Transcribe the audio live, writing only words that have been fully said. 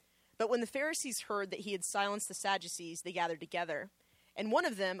But when the Pharisees heard that he had silenced the Sadducees, they gathered together. And one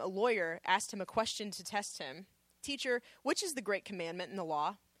of them, a lawyer, asked him a question to test him. "Teacher, which is the great commandment in the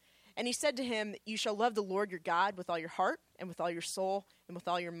law?" And he said to him, "You shall love the Lord your God with all your heart and with all your soul and with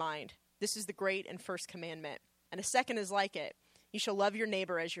all your mind. This is the great and first commandment. And a second is like it. You shall love your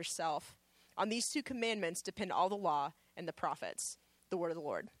neighbor as yourself. On these two commandments depend all the law and the prophets." The word of the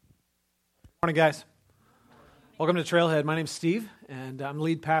Lord. Morning, guys. Welcome to Trailhead. My name's Steve, and I'm the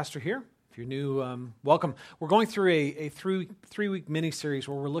lead pastor here. If you're new, welcome. We're going through a three-week mini-series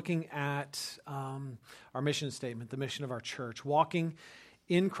where we're looking at our mission statement, the mission of our church, walking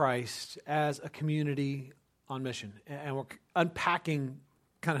in Christ as a community on mission. And we're unpacking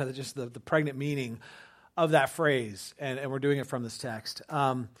kind of just the pregnant meaning of that phrase, and we're doing it from this text.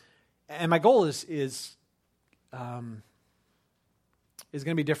 And my goal is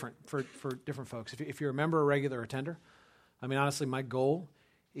going to be different for different folks. If you're a member or regular attender, I mean, honestly, my goal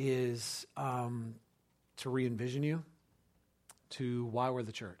is to re-envision you to why we're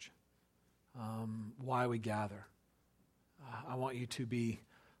the church, why we gather. I want you to be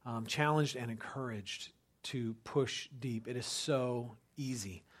challenged and encouraged to push deep. It is so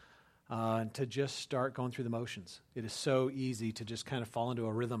easy to just start going through the motions. It is so easy to just kind of fall into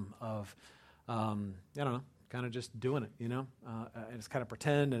a rhythm of, I don't know, kind of just doing it, and it's kind of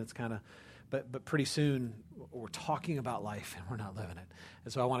pretend, and it's kind of, but pretty soon we're talking about life and we're not living it.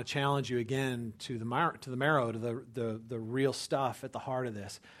 And so I want to challenge you again to the marrow, to the real stuff at the heart of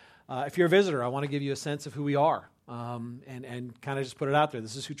this. If you're a visitor, I want to give you a sense of who we are, and kind of just put it out there.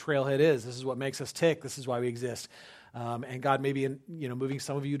 This is who Trailhead is. This is what makes us tick. This is why we exist. And God may be, moving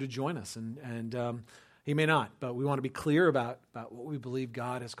some of you to join us, and He may not, but we want to be clear about what we believe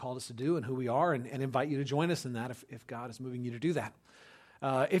God has called us to do and who we are, and invite you to join us in that if God is moving you to do that.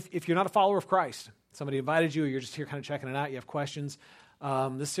 If you're not a follower of Christ, somebody invited you, or you're just here kind of checking it out, you have questions,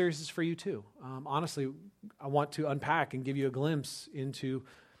 this series is for you too. Honestly, I want to unpack and give you a glimpse into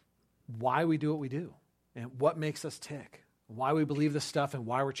why we do what we do and what makes us tick, why we believe this stuff and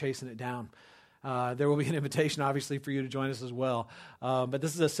why we're chasing it down. There will be an invitation, obviously, for you to join us as well. But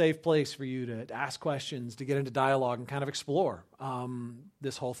this is a safe place for you to ask questions, to get into dialogue, and kind of explore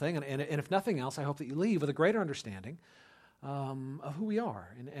this whole thing. And if nothing else, I hope that you leave with a greater understanding of who we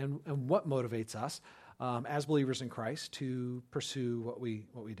are and what motivates us as believers in Christ to pursue what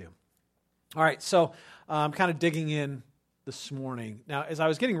we do. All right, so I'm kind of digging in this morning. Now, as I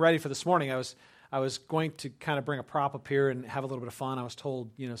was getting ready for this morning, I was going to kind of bring a prop up here and have a little bit of fun. I was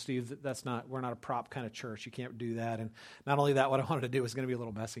told, Steve, we're not a prop kind of church. You can't do that. And not only that, what I wanted to do was going to be a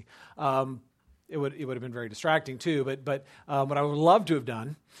little messy. It would have been very distracting too. But what I would love to have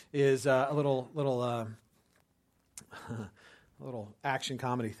done is a little action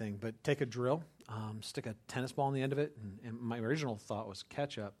comedy thing. But take a drill, stick a tennis ball on the end of it, and my original thought was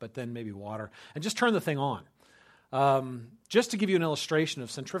ketchup, but then maybe water, and just turn the thing on. Just to give you an illustration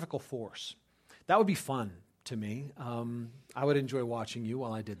of centrifugal force. That would be fun to me. I would enjoy watching you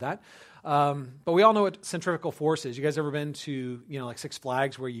while I did that. But we all know what centrifugal force is. You guys ever been to, like Six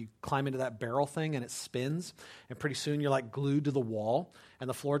Flags, where you climb into that barrel thing and it spins, and pretty soon you're like glued to the wall and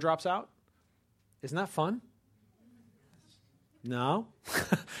the floor drops out? Isn't that fun? No,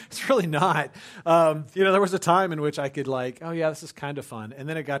 it's really not. There was a time in which I could oh yeah, this is kind of fun. And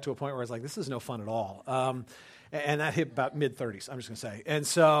then it got to a point where I was like, this is no fun at all. And that hit about mid-30s, I'm just going to say. And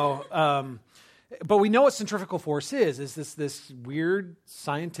so, but we know what centrifugal force is this weird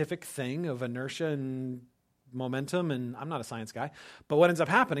scientific thing of inertia and momentum, and I'm not a science guy, but what ends up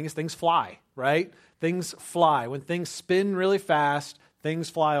happening is things fly, right? Things fly. When things spin really fast, things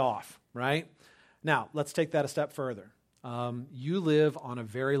fly off, right? Now, let's take that a step further. You live on a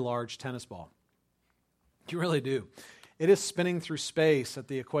very large tennis ball. You really do. It is spinning through space. At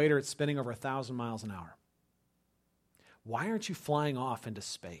the equator, it's spinning over 1,000 miles an hour. Why aren't you flying off into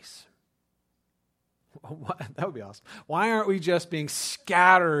space? That would be awesome. Why aren't we just being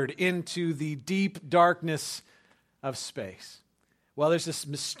scattered into the deep darkness of space? Well, there's this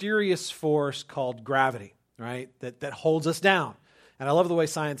mysterious force called gravity, right, that holds us down. And I love the way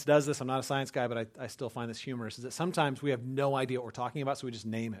science does this. I'm not a science guy, but I still find this humorous, is that sometimes we have no idea what we're talking about, so we just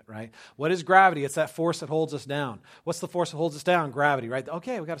name it, right? What is gravity? It's that force that holds us down. What's the force that holds us down? Gravity, right?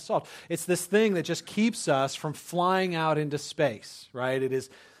 Okay, we got to solve. It's this thing that just keeps us from flying out into space, right? It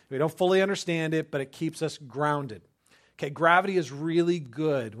is, we don't fully understand it, but it keeps us grounded. Okay, gravity is really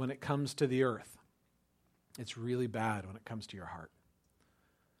good when it comes to the earth. It's really bad when it comes to your heart.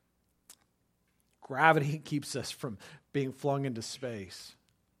 Gravity keeps us from being flung into space.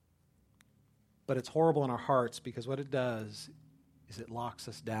 But it's horrible in our hearts because what it does is it locks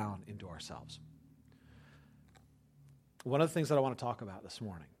us down into ourselves. One of the things that I want to talk about this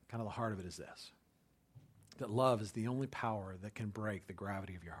morning, kind of the heart of it is this, that love is the only power that can break the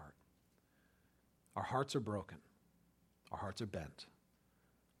gravity of your heart. Our hearts are broken. Our hearts are bent.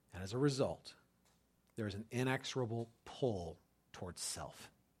 And as a result, there is an inexorable pull towards self.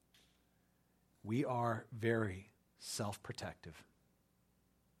 We are very self-protective,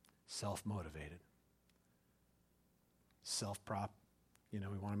 self-motivated, self-prop. We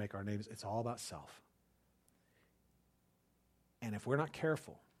want to make our names. It's all about self. And if we're not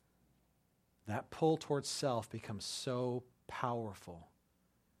careful, that pull towards self becomes so powerful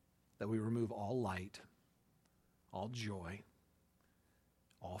that we remove all light, all joy,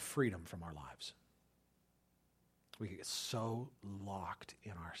 all freedom from our lives. We get so locked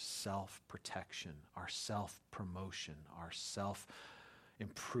in our self-protection, our self-promotion, our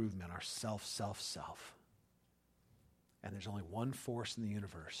self-improvement, our self. And there's only one force in the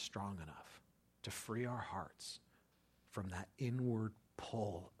universe strong enough to free our hearts from that inward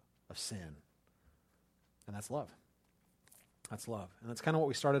pull of sin. And that's love. That's love. And that's kind of what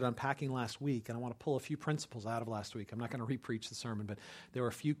we started unpacking last week. And I want to pull a few principles out of last week. I'm not going to re-preach the sermon, but there were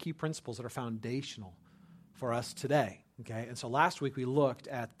a few key principles that are foundational for us today. Okay? And so last week we looked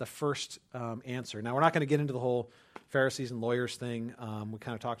at the first answer. Now we're not going to get into the whole Pharisees and lawyers thing. We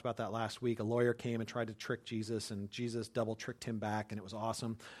kind of talked about that last week. A lawyer came and tried to trick Jesus, and Jesus double tricked him back, and it was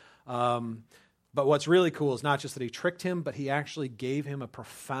awesome. But what's really cool is not just that he tricked him, but he actually gave him a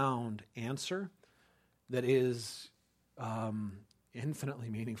profound answer that is infinitely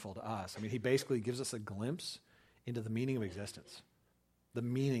meaningful to us. I mean, he basically gives us a glimpse into the meaning of existence, the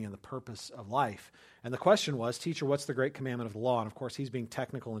meaning and the purpose of life. And the question was, teacher, what's the great commandment of the law? And of course, he's being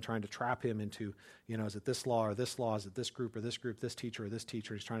technical and trying to trap him into, is it this law or this law? Is it this group or this group, this teacher or this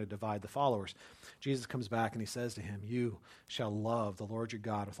teacher? He's trying to divide the followers. Jesus comes back and he says to him, you shall love the Lord your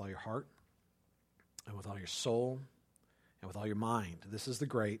God with all your heart and with all your soul and with all your mind. This is the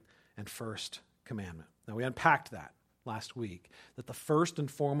great and first commandment. Now, we unpacked that last week, that the first and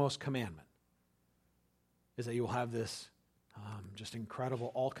foremost commandment is that you will have this just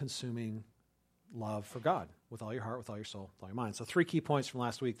incredible, all-consuming love for God with all your heart, with all your soul, with all your mind. So 3 key points from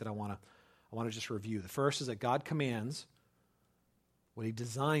last week that I want to just review. The first is that God commands what he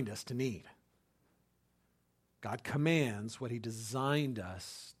designed us to need. God commands what he designed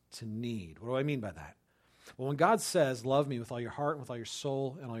us to need. What do I mean by that? Well, when God says, love me with all your heart, and with all your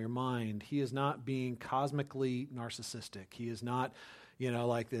soul, and all your mind, he is not being cosmically narcissistic. He is not,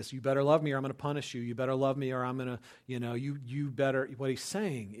 like this, you better love me or I'm going to punish you. You better love me or I'm going to, you better. What he's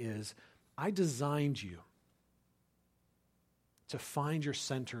saying is, I designed you to find your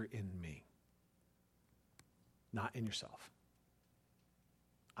center in me, not in yourself.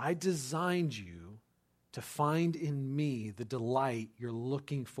 I designed you to find in me the delight you're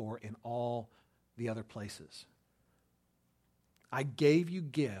looking for in all the other places. I gave you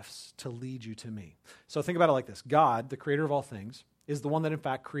gifts to lead you to me. So think about it like this. God, the creator of all things, is the one that in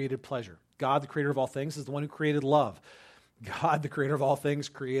fact created pleasure. God, the creator of all things, is the one who created love. God, the creator of all things,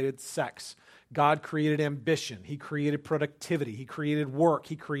 created sex. God created ambition. He created productivity. He created work.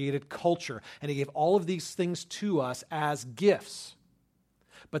 He created culture. And he gave all of these things to us as gifts.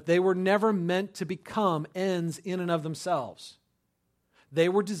 But they were never meant to become ends in and of themselves. They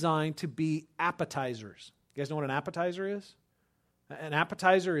were designed to be appetizers. You guys know what an appetizer is? An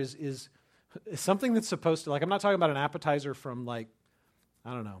appetizer is something that's supposed to, I'm not talking about an appetizer from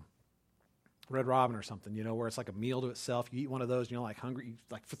Red Robin or something, where it's like a meal to itself. You eat one of those and you're hungry,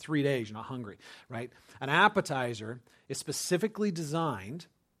 for 3 days, you're not hungry, right? An appetizer is specifically designed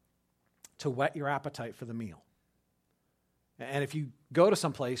to whet your appetite for the meal. And if you go to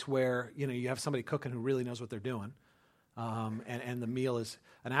some place where, you have somebody cooking who really knows what they're doing, and the meal is,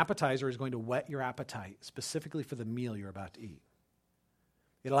 an appetizer is going to whet your appetite specifically for the meal you're about to eat.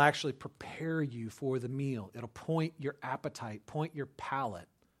 It'll actually prepare you for the meal. It'll point your appetite, point your palate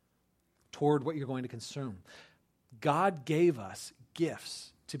toward what you're going to consume. God gave us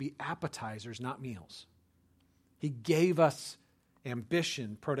gifts to be appetizers, not meals. He gave us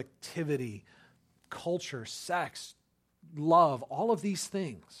ambition, productivity, culture, sex, love, all of these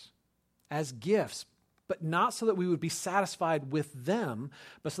things as gifts, but not so that we would be satisfied with them,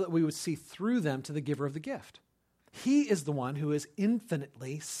 but so that we would see through them to the giver of the gift. He is the one who is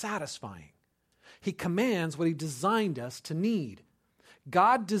infinitely satisfying. He commands what he designed us to need.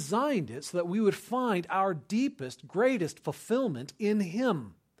 God designed it so that we would find our deepest, greatest fulfillment in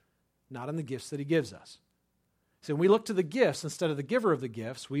him, not in the gifts that he gives us. So when we look to the gifts instead of the giver of the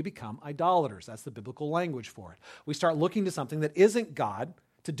gifts, we become idolaters. That's the biblical language for it. We start looking to something that isn't God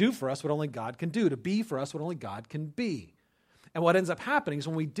to do for us what only God can do, to be for us what only God can be. And what ends up happening is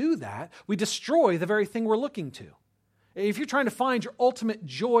when we do that, we destroy the very thing we're looking to. If you're trying to find your ultimate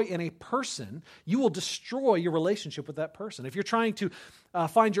joy in a person, you will destroy your relationship with that person. If you're trying to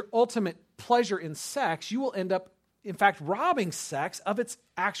find your ultimate pleasure in sex, you will end up, in fact, robbing sex of its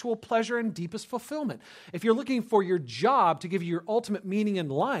actual pleasure and deepest fulfillment. If you're looking for your job to give you your ultimate meaning in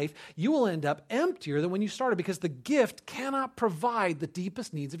life, you will end up emptier than when you started because the gift cannot provide the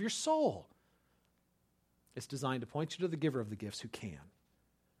deepest needs of your soul. It's designed to point you to the giver of the gifts who can.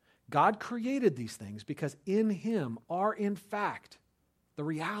 God created these things because in Him are, in fact, the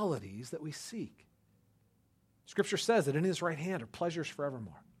realities that we seek. Scripture says that in His right hand are pleasures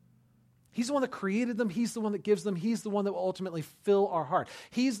forevermore. He's the one that created them. He's the one that gives them. He's the one that will ultimately fill our heart.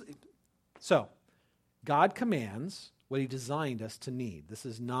 So, God commands what He designed us to need. This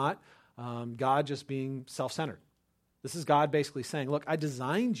is not God just being self-centered. This is God basically saying, look, I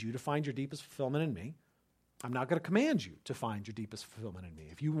designed you to find your deepest fulfillment in me. I'm not going to command you to find your deepest fulfillment in me.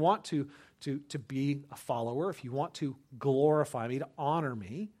 If you want to be a follower, if you want to glorify me, to honor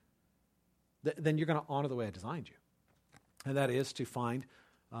me, then you're going to honor the way I designed you. And that is to find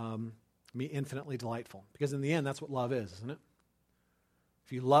me infinitely delightful. Because in the end, that's what love is, isn't it?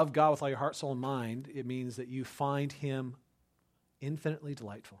 If you love God with all your heart, soul, and mind, it means that you find Him infinitely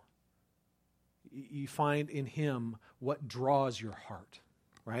delightful. You find in Him what draws your heart,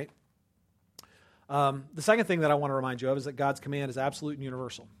 right? The second thing that I want to remind you of is that God's command is absolute and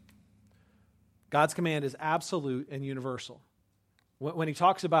universal. God's command is absolute and universal. When He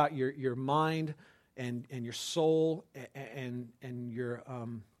talks about your mind and your soul and your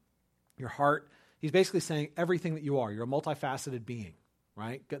heart, He's basically saying everything that you are. You're a multifaceted being,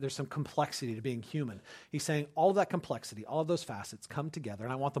 right? There's some complexity to being human. He's saying all of that complexity, all of those facets come together,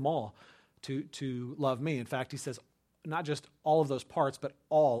 and I want them all to love me. In fact, He says, not just all of those parts, but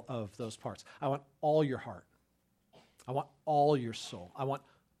all of those parts. I want all your heart. I want all your soul. I want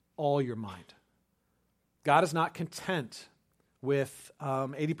all your mind. God is not content with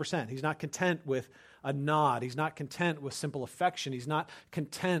 80%. He's not content with a nod. He's not content with simple affection. He's not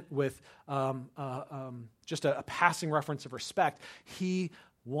content with just a passing reference of respect. He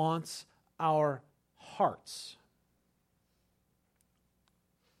wants our hearts.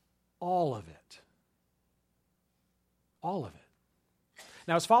 All of it. All of it.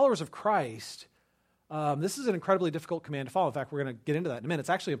 Now, as followers of Christ, this is an incredibly difficult command to follow. In fact, we're going to get into that in a minute. It's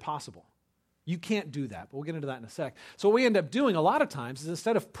actually impossible. You can't do that, but we'll get into that in a sec. So what we end up doing a lot of times is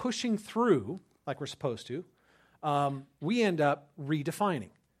instead of pushing through like we're supposed to, we end up redefining.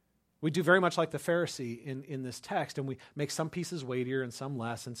 We do very much like the Pharisee in this text, and we make some pieces weightier and some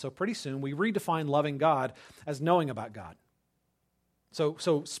less, and so pretty soon we redefine loving God as knowing about God.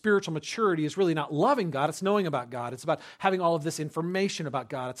 So spiritual maturity is really not loving God, it's knowing about God. It's about having all of this information about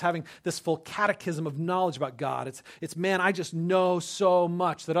God. It's having this full catechism of knowledge about God. It's man, I just know so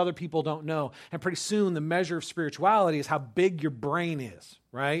much that other people don't know. And pretty soon the measure of spirituality is how big your brain is,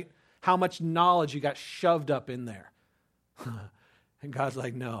 right? How much knowledge you got shoved up in there. And God's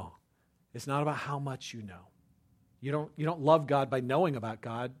like, no, it's not about how much you know. You don't love God by knowing about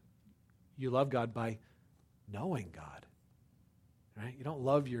God. You love God by knowing God. Right? You don't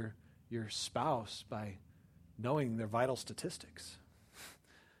love your spouse by knowing their vital statistics.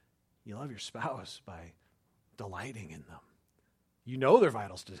 You love your spouse by delighting in them. You know their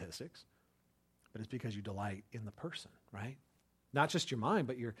vital statistics, but it's because you delight in the person, right? Not just your mind,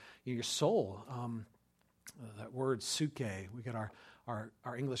 but your soul. That word suke, we get our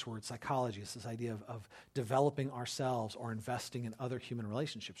English word psychology. It's this idea of developing ourselves or investing in other human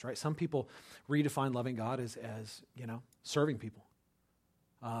relationships, right? Some people redefine loving God as serving people.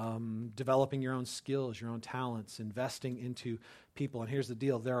 Developing your own skills, your own talents, investing into people. And here's the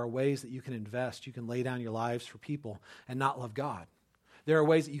deal. There are ways that you can invest. You can lay down your lives for people and not love God. There are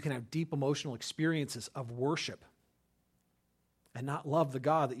ways that you can have deep emotional experiences of worship and not love the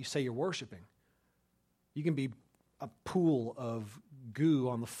God that you say you're worshiping. You can be a pool of goo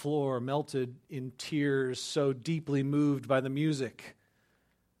on the floor, melted in tears, so deeply moved by the music,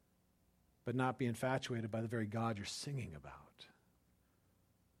 but not be infatuated by the very God you're singing about.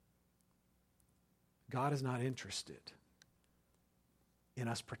 God is not interested in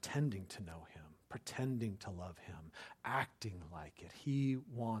us pretending to know Him, pretending to love Him, acting like it. He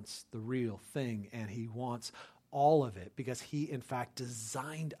wants the real thing, and He wants all of it because He, in fact,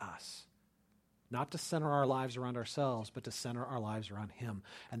 designed us not to center our lives around ourselves, but to center our lives around Him.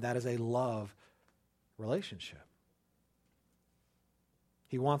 And that is a love relationship.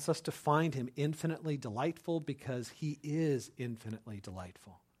 He wants us to find Him infinitely delightful because He is infinitely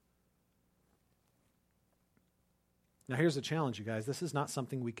delightful. Now, here's the challenge, you guys. This is not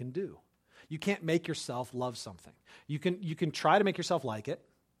something we can do. You can't make yourself love something. You can try to make yourself like it.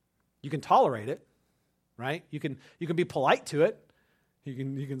 You can tolerate it, right? You can be polite to it. You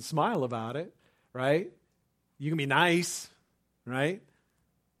can smile about it, right? You can be nice, right?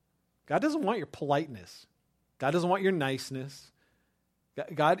 God doesn't want your politeness. God doesn't want your niceness.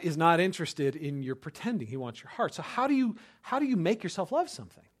 God is not interested in your pretending. He wants your heart. So how do you make yourself love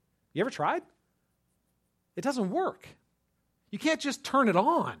something? You ever tried? It doesn't work. You can't just turn it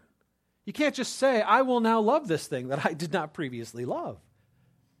on. You can't just say, I will now love this thing that I did not previously love.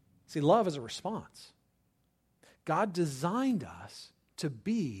 See, love is a response. God designed us to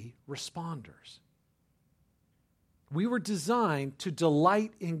be responders. We were designed to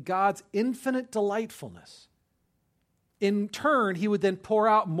delight in God's infinite delightfulness. In turn, he would then pour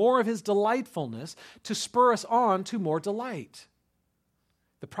out more of his delightfulness to spur us on to more delight.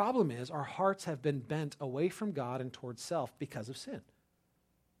 The problem is our hearts have been bent away from God and towards self because of sin.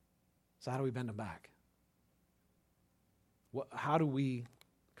 So how do we bend them back? How do we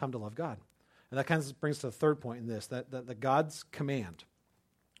come to love God? And that kind of brings to the third point in this, that God's command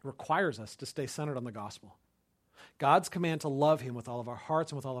requires us to stay centered on the gospel. God's command to love him with all of our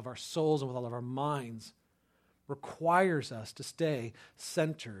hearts and with all of our souls and with all of our minds requires us to stay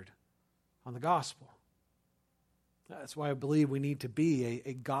centered on the gospel. That's why I believe we need to be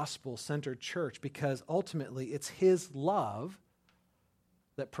a gospel-centered church, because ultimately it's his love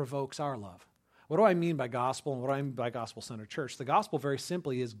that provokes our love. What do I mean by gospel and what do I mean by gospel-centered church? The gospel very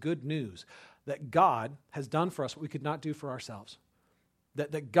simply is good news that God has done for us what we could not do for ourselves.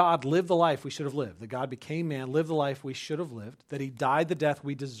 That God lived the life we should have lived. That God became man, lived the life we should have lived. That he died the death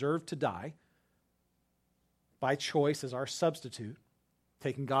we deserved to die by choice as our substitute,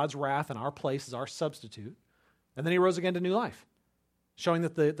 taking God's wrath in our place as our substitute. And then he rose again to new life, showing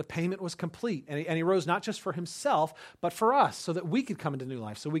that the payment was complete. And he rose not just for himself, but for us, so that we could come into new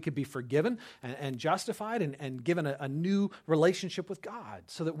life, so we could be forgiven and justified and given a new relationship with God,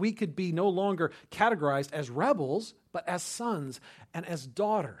 so that we could be no longer categorized as rebels, but as sons and as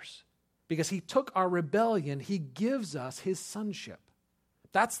daughters. Because he took our rebellion, he gives us his sonship.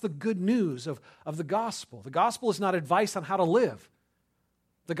 That's the good news of the gospel. The gospel is not advice on how to live.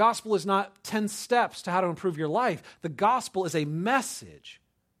 The gospel is not 10 steps to how to improve your life. The gospel is a message,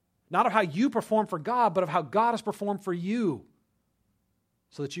 not of how you perform for God, but of how God has performed for you,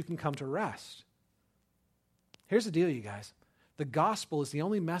 so that you can come to rest. Here's the deal, you guys. The gospel is the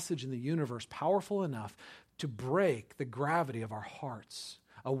only message in the universe powerful enough to break the gravity of our hearts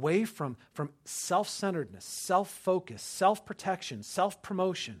away from self-centeredness, self-focus, self-protection,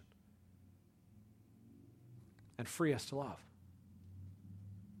 self-promotion, and free us to love.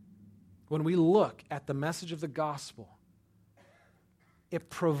 When we look at the message of the gospel, it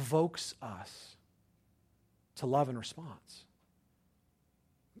provokes us to love in response.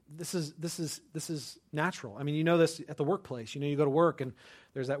 This is natural. I mean, you know this at the workplace. You know, you go to work and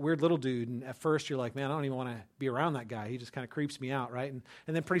there's that weird little dude, and at first you're like, man, I don't even want to be around that guy. He just kind of creeps me out, right? And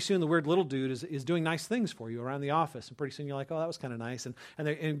then pretty soon the weird little dude is doing nice things for you around the office, and pretty soon you're like, oh, that was kind of nice, and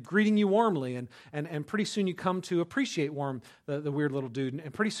they're greeting you warmly, and pretty soon you come to appreciate the weird little dude,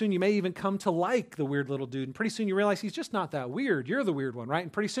 and pretty soon you may even come to like the weird little dude, and pretty soon you realize he's just not that weird. You're the weird one, right?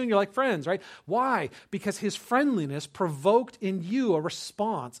 And pretty soon you're like friends, right? Why? Because his friendliness provoked in you a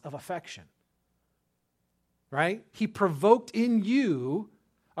response of affection, right? He provoked in you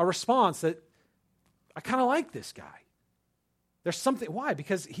a response that, I kind of like this guy. There's something, why?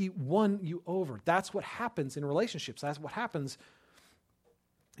 Because he won you over. That's what happens in relationships. That's what happens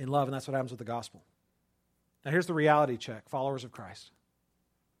in love, and that's what happens with the gospel. Now here's the reality check, followers of Christ.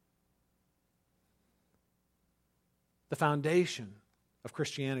 The foundation of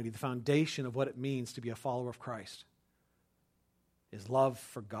Christianity, the foundation of what it means to be a follower of Christ, is love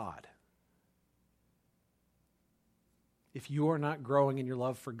for God. If you are not growing in your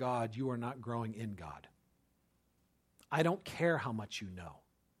love for God, you are not growing in God. I don't care how much you know.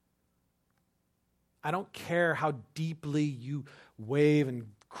 I don't care how deeply you wave and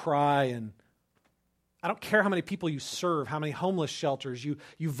cry, and I don't care how many people you serve, how many homeless shelters you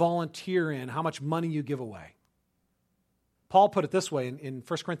volunteer in, how much money you give away. Paul put it this way in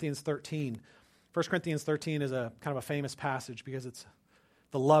 1 Corinthians 13. 1 Corinthians 13 is a kind of a famous passage because it's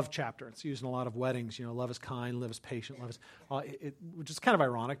the love chapter. It's used in a lot of weddings. You know, love is kind, love is patient, love is, which is kind of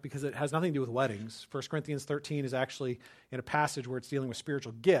ironic because it has nothing to do with weddings. 1 Corinthians 13 is actually in a passage where it's dealing with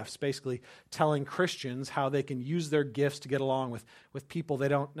spiritual gifts, basically telling Christians how they can use their gifts to get along with people they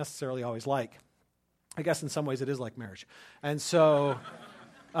don't necessarily always like. I guess in some ways it is like marriage. And so,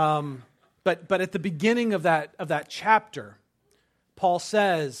 but at the beginning of that chapter, Paul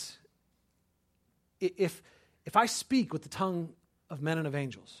says, if I speak with the tongue of men and of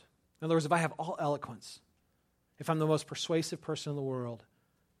angels. In other words, if I have all eloquence, if I'm the most persuasive person in the world,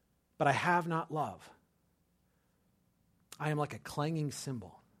 but I have not love, I am like a clanging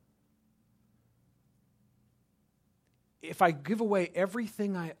cymbal. If I give away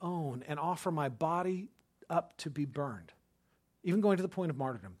everything I own and offer my body up to be burned, even going to the point of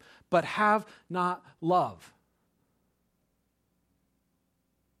martyrdom, but have not love,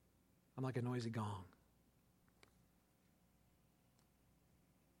 I'm like a noisy gong.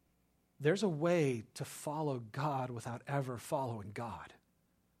 There's a way to follow God without ever following God.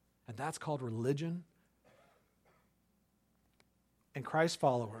 And that's called religion. And Christ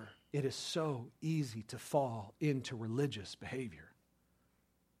follower, it is so easy to fall into religious behavior.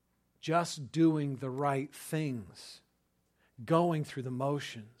 Just doing the right things, going through the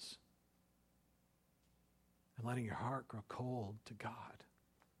motions, and letting your heart grow cold to God.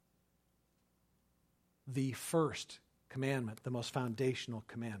 The first commandment, the most foundational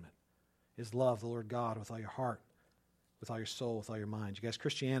commandment, is love the Lord God with all your heart, with all your soul, with all your mind. You guys,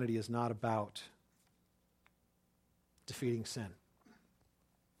 Christianity is not about defeating sin.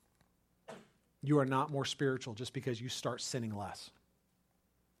 You are not more spiritual just because you start sinning less.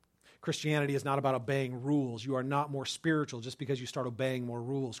 Christianity is not about obeying rules. You are not more spiritual just because you start obeying more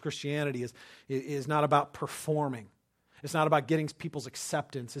rules. Christianity is not about performing. It's not about getting people's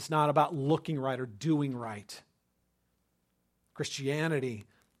acceptance. It's not about looking right or doing right. Christianity,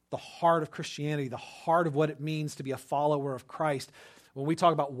 the heart of Christianity, the heart of what it means to be a follower of Christ, when we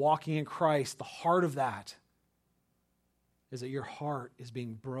talk about walking in Christ, the heart of that is that your heart is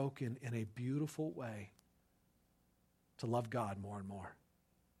being broken in a beautiful way to love God more and more.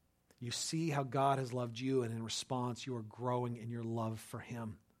 You see how God has loved you, and in response, you are growing in your love for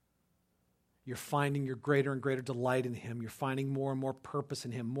Him. You're finding your greater and greater delight in Him. You're finding more and more purpose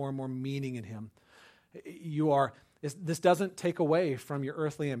in Him, more and more meaning in Him. This doesn't take away from your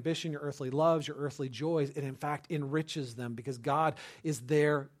earthly ambition, your earthly loves, your earthly joys. It, in fact, enriches them because God is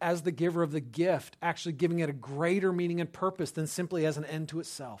there as the giver of the gift, actually giving it a greater meaning and purpose than simply as an end to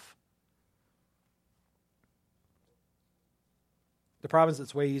itself. The problem is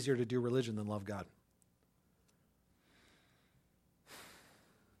it's way easier to do religion than love God.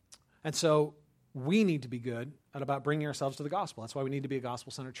 And so we need to be good at about bringing ourselves to the gospel. That's why we need to be a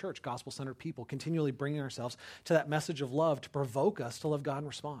gospel-centered church, gospel-centered people, continually bringing ourselves to that message of love to provoke us to love God in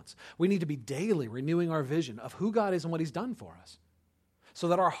response. We need to be daily renewing our vision of who God is and what He's done for us so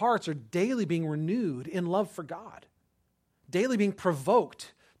that our hearts are daily being renewed in love for God, daily being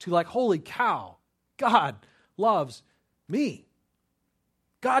provoked to like, holy cow, God loves me.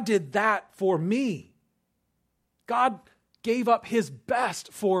 God did that for me. God gave up His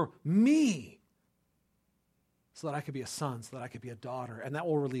best for me so that I could be a son, so that I could be a daughter. And that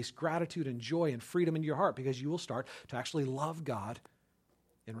will release gratitude and joy and freedom into your heart because you will start to actually love God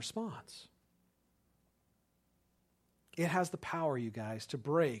in response. It has the power, you guys, to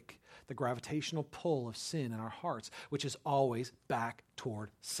break the gravitational pull of sin in our hearts, which is always back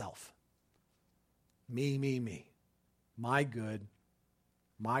toward self. Me, me, me. My good,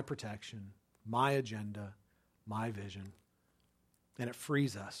 my protection, my agenda, my vision. And it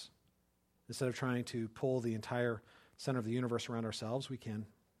frees us. Instead of trying to pull the entire center of the universe around ourselves, we can,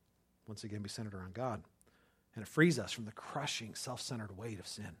 once again, be centered around God. And it frees us from the crushing, self-centered weight of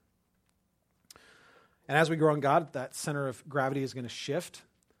sin. And as we grow in God, that center of gravity is going to shift.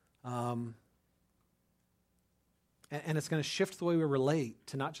 And it's going to shift the way we relate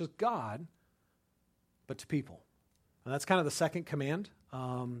to not just God, but to people. And that's kind of the second command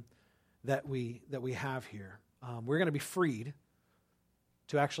that we have here. We're going to be freed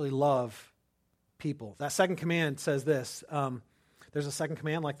to actually love people. That second command says this. There's a second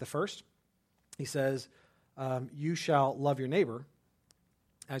command like the first. He says, you shall love your neighbor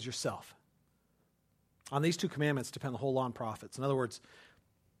as yourself. On these two commandments depend the whole law and prophets. In other words,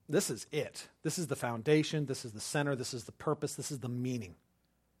 this is it. This is the foundation. This is the center. This is the purpose. This is the meaning.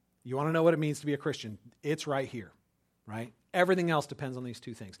 You want to know what it means to be a Christian? It's right here, right? Everything else depends on these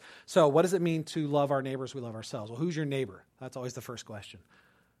two things. So what does it mean to love our neighbors? We love ourselves. Well, who's your neighbor? That's always the first question.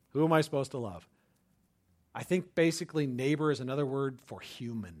 Who am I supposed to love? I think basically neighbor is another word for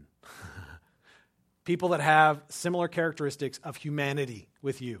human. People that have similar characteristics of humanity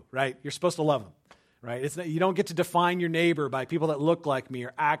with you, right? You're supposed to love them, right? You don't get to define your neighbor by people that look like me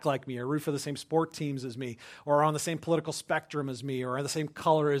or act like me or root for the same sport teams as me or are on the same political spectrum as me or are the same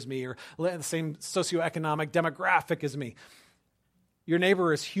color as me or the same socioeconomic demographic as me. Your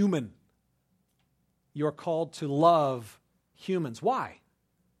neighbor is human. You're called to love humans. Why?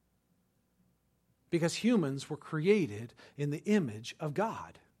 Because humans were created in the image of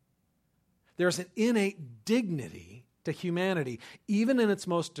God. There's an innate dignity to humanity. Even in its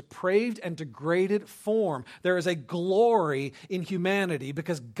most depraved and degraded form, there is a glory in humanity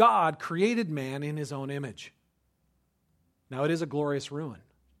because God created man in His own image. Now, it is a glorious ruin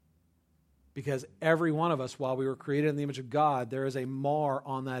because every one of us, while we were created in the image of God, there is a mar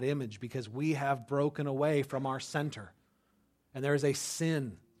on that image because we have broken away from our center. And there is a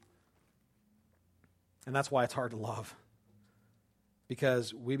sin. And that's why it's hard to love,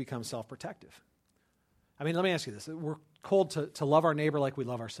 because we become self-protective. I mean, let me ask you this. We're called to love our neighbor like we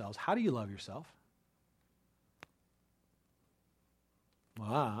love ourselves. How do you love yourself?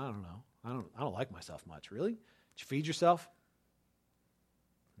 Well, I don't know. I don't like myself much. Really? Did you feed yourself?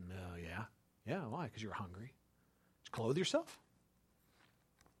 No, yeah. Yeah, why? Because you were hungry. Did you clothe yourself?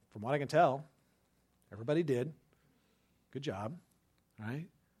 From what I can tell, everybody did. Good job. All right?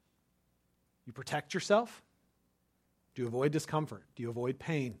 You protect yourself? Do you avoid discomfort? Do you avoid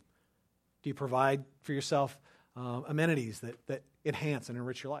pain? Do you provide for yourself amenities that enhance and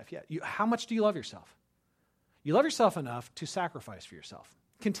enrich your life? Yeah. How much do you love yourself? You love yourself enough to sacrifice for yourself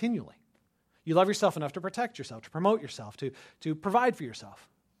continually. You love yourself enough to protect yourself, to promote yourself, to provide for yourself.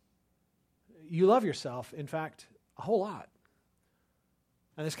 You love yourself, in fact, a whole lot.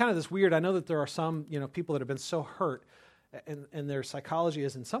 And it's kind of this weird, I know that there are some, people that have been so hurt and their psychology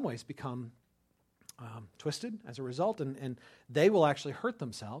has in some ways become twisted as a result, and they will actually hurt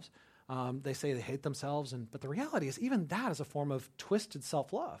themselves. They say they hate themselves, but the reality is even that is a form of twisted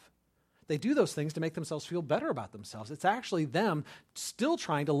self-love. They do those things to make themselves feel better about themselves. It's actually them still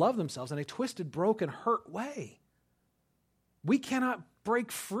trying to love themselves in a twisted, broken, hurt way. We cannot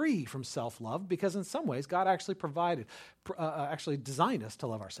break free from self-love because in some ways God actually actually designed us to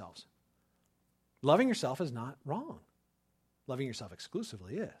love ourselves. Loving yourself is not wrong. Loving yourself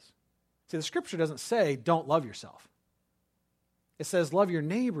exclusively is. See, the scripture doesn't say don't love yourself. It says love your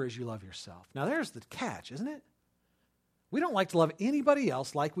neighbor as you love yourself. Now there's the catch, isn't it? We don't like to love anybody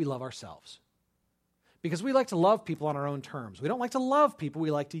else like we love ourselves. Because we like to love people on our own terms. We don't like to love people,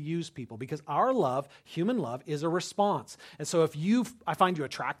 we like to use people. Because our love, human love, is a response. And so if I find you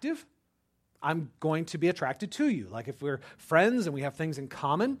attractive, I'm going to be attracted to you. Like if we're friends and we have things in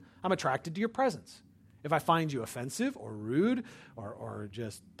common, I'm attracted to your presence. If I find you offensive or rude or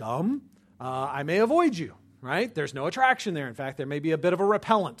just dumb, I may avoid you, right? There's no attraction there. In fact, there may be a bit of a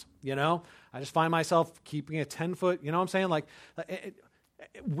repellent, I just find myself keeping a 10-foot, you know what I'm saying? Like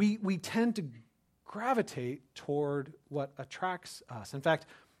we tend to gravitate toward what attracts us. In fact,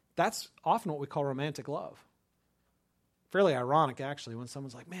 that's often what we call romantic love. Fairly ironic, actually, when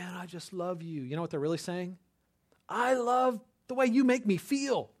someone's like, man, I just love you. You know what they're really saying? I love the way you make me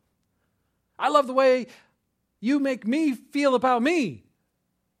feel. I love the way you make me feel about me.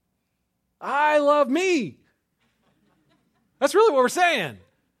 I love me. That's really what we're saying.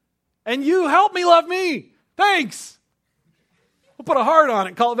 And you help me love me. Thanks. We'll put a heart on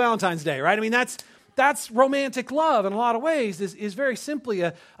it and call it Valentine's Day, right? I mean, that's romantic love in a lot of ways, is very simply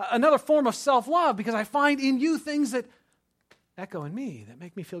another form of self-love because I find in you things that echo in me, that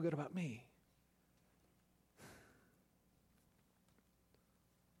make me feel good about me.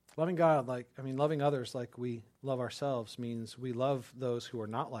 Loving God, loving others like we love ourselves means we love those who are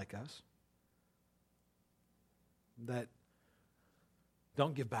not like us, that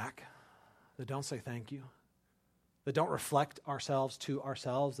don't give back, that don't say thank you, that don't reflect ourselves to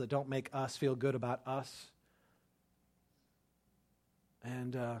ourselves, that don't make us feel good about us.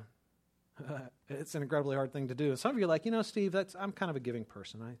 And it's an incredibly hard thing to do. And some of you are like, Steve, I'm kind of a giving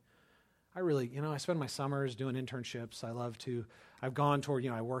person. I really, I spend my summers doing internships. I've gone toward,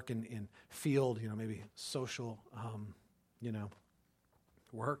 I work in field, maybe social,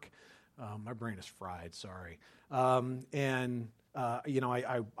 work. My brain is fried, sorry. I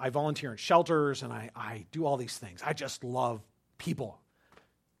volunteer in shelters and I do all these things. I just love people.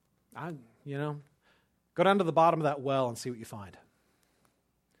 Go down to the bottom of that well and see what you find.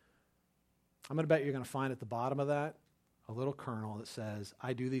 I'm going to bet you're going to find at the bottom of that a little kernel that says,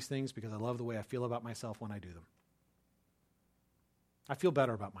 I do these things because I love the way I feel about myself when I do them. I feel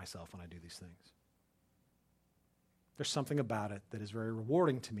better about myself when I do these things. There's something about it that is very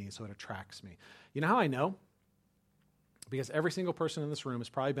rewarding to me, so it attracts me. You know how I know? Because every single person in this room has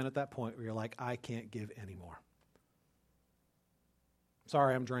probably been at that point where you're like, I can't give anymore.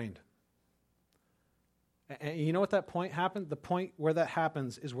 Sorry, I'm drained. And you know what that point happened? The point where that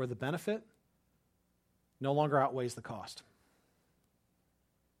happens is where the benefit no longer outweighs the cost.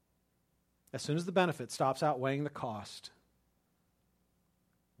 As soon as the benefit stops outweighing the cost,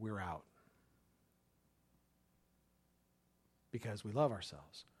 we're out. Because we love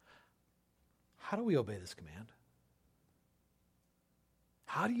ourselves. How do we obey this command?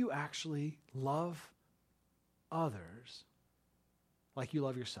 How do you actually love others like you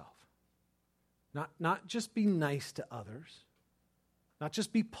love yourself? Not just be nice to others, not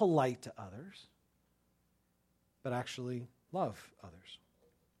just be polite to others, but actually love others.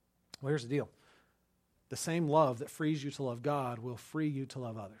 Well, here's the deal. The same love that frees you to love God will free you to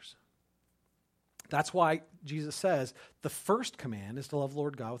love others. That's why Jesus says the first command is to love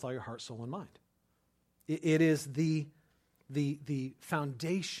Lord God with all your heart, soul, and mind. It is the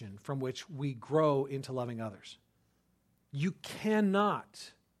foundation from which we grow into loving others. You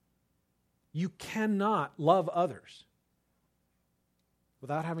cannot love others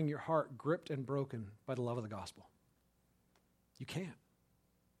without having your heart gripped and broken by the love of the gospel. You can't.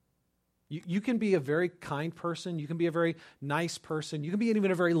 You can be a very kind person. You can be a very nice person. You can be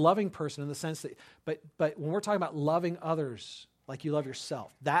even a very loving person in the sense that, but when we're talking about loving others like you love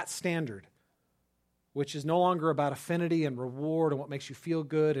yourself, that standard, which is no longer about affinity and reward and what makes you feel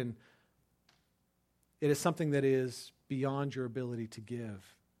good, and it is something that is beyond your ability to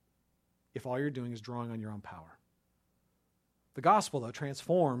give if all you're doing is drawing on your own power. The gospel, though,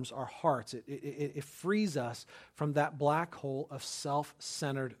 transforms our hearts. It frees us from that black hole of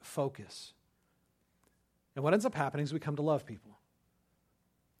self-centered focus. And what ends up happening is we come to love people.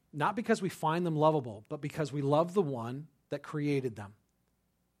 Not because we find them lovable, but because we love the one that created them.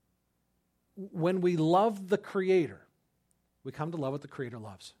 When we love the Creator, we come to love what the Creator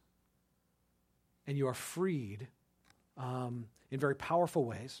loves. And you are freed in very powerful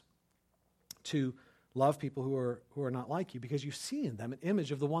ways to love people who are not like you because you see in them an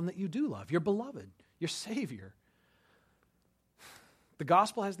image of the one that you do love, your beloved, your Savior. The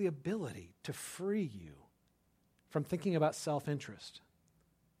gospel has the ability to free you from thinking about self-interest.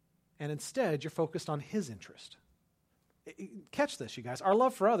 And instead, you're focused on His interest. Catch this, you guys. Our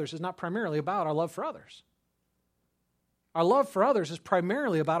love for others is not primarily about our love for others. Our love for others is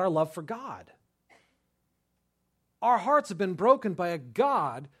primarily about our love for God. Our hearts have been broken by a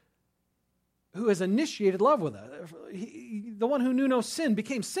God who has initiated love with us. The one who knew no sin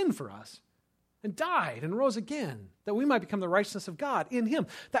became sin for us and died and rose again that we might become the righteousness of God in Him.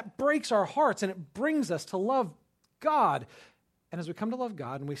 That breaks our hearts and it brings us to love God. And as we come to love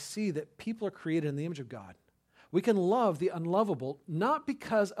God and we see that people are created in the image of God, we can love the unlovable not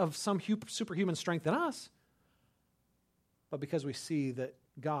because of some superhuman strength in us, but because we see that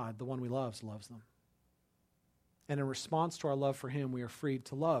God, the one we love, loves them. And in response to our love for Him, we are freed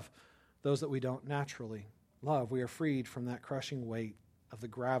to love those that we don't naturally love. We are freed from that crushing weight of the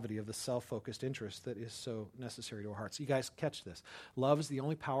gravity of the self-focused interest that is so necessary to our hearts. You guys catch this. Love is the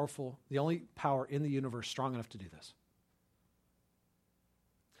only power in the universe strong enough to do this.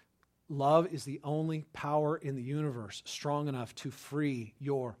 Love is the only power in the universe strong enough to free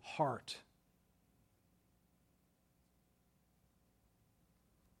your heart.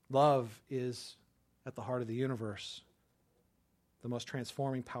 Love is at the heart of the universe, the most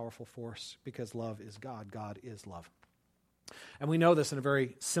transforming, powerful force, because love is God. God is love. And we know this in a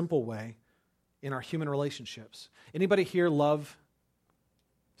very simple way in our human relationships. Anybody here love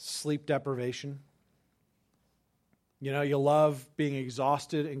sleep deprivation? You know, you love being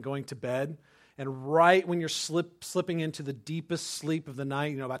exhausted and going to bed, and right when you're slipping into the deepest sleep of the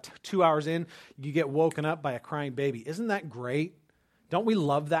night, about 2 hours in, you get woken up by a crying baby. Isn't that great? Don't we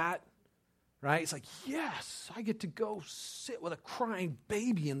love that? Right? It's like, yes, I get to go sit with a crying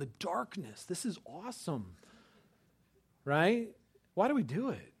baby in the darkness. This is awesome. Right? Why do we do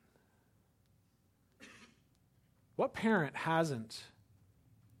it? What parent hasn't?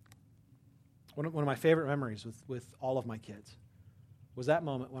 One of my favorite memories with all of my kids was that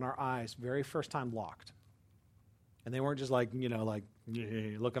moment when our eyes, very first time, locked. And they weren't just looking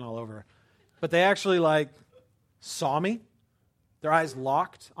all over. But they actually saw me. Their eyes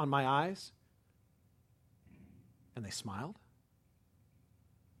locked on my eyes. And they smiled.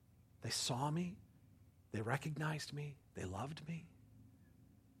 They saw me. They recognized me. They loved me.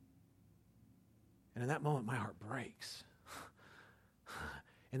 And in that moment, my heart breaks.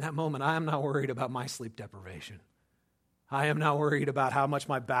 In that moment, I am not worried about my sleep deprivation. I am not worried about how much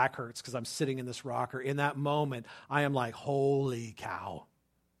my back hurts because I'm sitting in this rocker. In that moment, I am like, holy cow.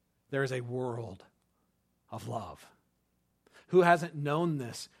 There is a world of love. Who hasn't known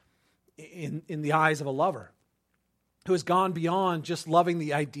this in the eyes of a lover? Who has gone beyond just loving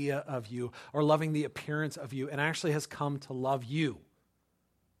the idea of you or loving the appearance of you and actually has come to love you.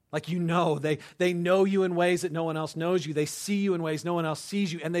 They know you in ways that no one else knows you. They see you in ways no one else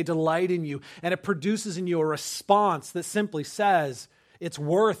sees you, and they delight in you. And it produces in you a response that simply says, it's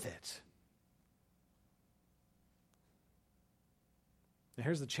worth it. Now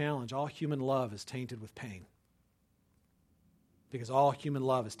here's the challenge. All human love is tainted with pain. Because all human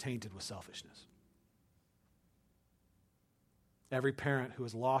love is tainted with selfishness. Every parent who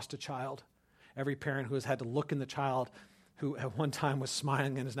has lost a child, every parent who has had to look in the child who at one time was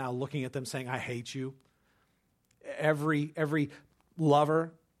smiling and is now looking at them saying, I hate you. every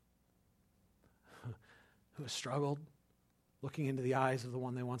lover who has struggled looking into the eyes of the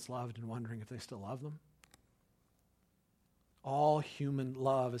one they once loved and wondering if they still love them? All human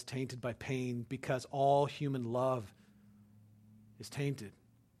love is tainted by pain because all human love is tainted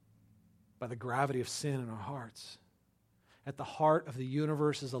by the gravity of sin in our hearts. At the heart of the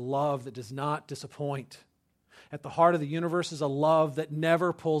universe is a love that does not disappoint. At the heart of the universe is a love that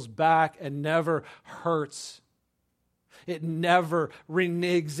never pulls back and never hurts. It never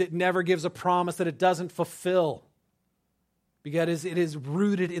reneges. It never gives a promise that it doesn't fulfill. Because it is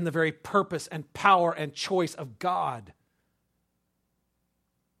rooted in the very purpose and power and choice of God.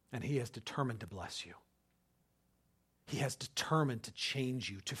 And He has determined to bless you. He has determined to change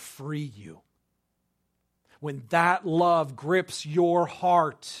you, to free you. When that love grips your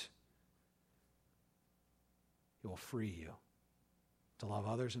heart, it will free you to love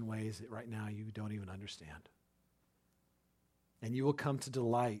others in ways that right now you don't even understand. And you will come to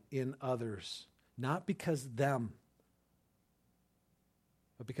delight in others, not because them,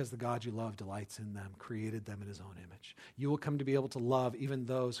 but because the God you love delights in them, created them in His own image. You will come to be able to love even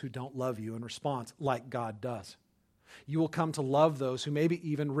those who don't love you in response like God does. You will come to love those who maybe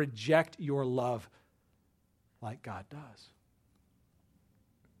even reject your love like God does.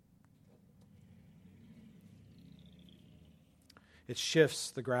 It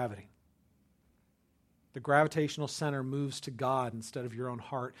shifts the gravity. The gravitational center moves to God instead of your own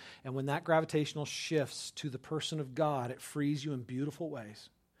heart. And when that gravitational shifts to the person of God, it frees you in beautiful ways.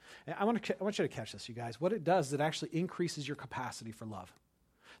 And I want you to catch this, you guys. What it does is it actually increases your capacity for love.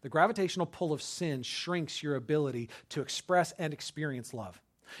 The gravitational pull of sin shrinks your ability to express and experience love.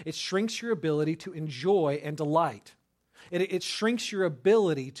 It shrinks your ability to enjoy and delight. It shrinks your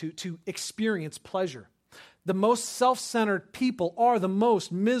ability to experience pleasure. The most self-centered people are the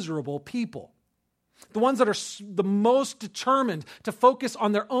most miserable people. The ones that are the most determined to focus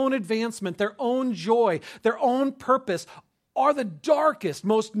on their own advancement, their own joy, their own purpose, are the darkest,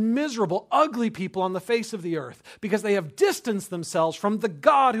 most miserable, ugly people on the face of the earth because they have distanced themselves from the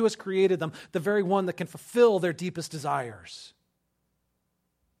God who has created them, the very one that can fulfill their deepest desires.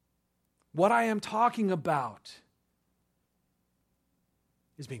 What I am talking about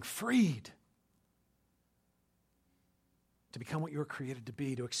is being freed to become what you were created to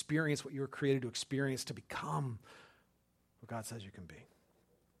be, to experience what you were created to experience, to become what God says you can be.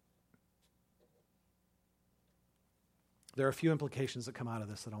 There are a few implications that come out of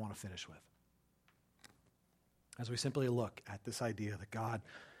this that I want to finish with. As we simply look at this idea that God,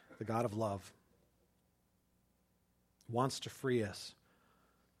 the God of love, wants to free us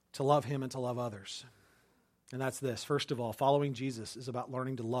to love Him and to love others. And that's this. First of all, following Jesus is about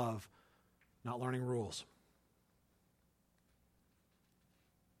learning to love, not learning rules.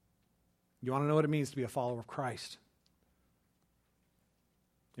 You want to know what it means to be a follower of Christ?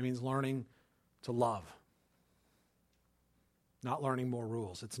 It means learning to love, not learning more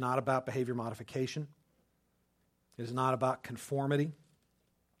rules. It's not about behavior modification. It is not about conformity.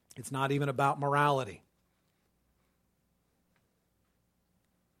 It's not even about morality.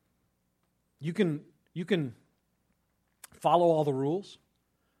 You can follow all the rules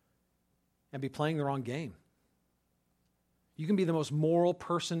and be playing the wrong game. You can be the most moral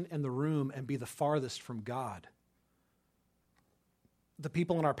person in the room and be the farthest from God. The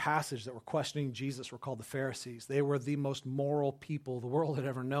people in our passage that were questioning Jesus were called the Pharisees. They were the most moral people the world had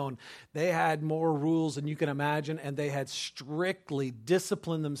ever known. They had more rules than you can imagine, and they had strictly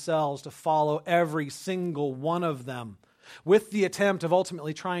disciplined themselves to follow every single one of them, with the attempt of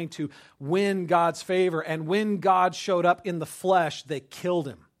ultimately trying to win God's favor. And when God showed up in the flesh, they killed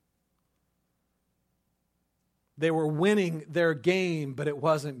Him. They were winning their game, but it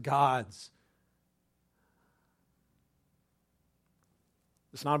wasn't God's.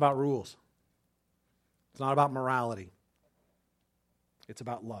 It's not about rules. It's not about morality. It's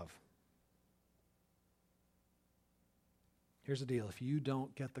about love. Here's the deal. If you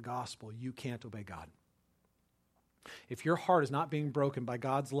don't get the gospel, you can't obey God. If your heart is not being broken by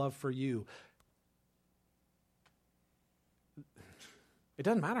God's love for you, it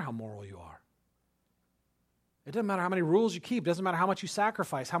doesn't matter how moral you are. It doesn't matter how many rules you keep. It doesn't matter how much you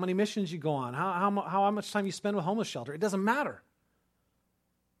sacrifice, how many missions you go on, how much time you spend with homeless shelter. It doesn't matter.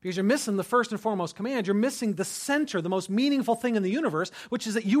 Because you're missing the first and foremost command. You're missing the center, the most meaningful thing in the universe, which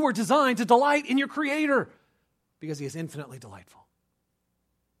is that you were designed to delight in your Creator because He is infinitely delightful.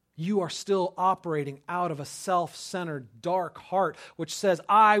 You are still operating out of a self-centered, dark heart, which says,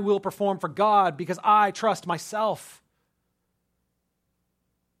 I will perform for God because I trust myself.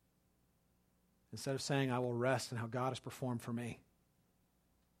 Instead of saying, I will rest in how God has performed for me.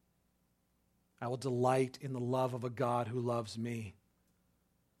 I will delight in the love of a God who loves me.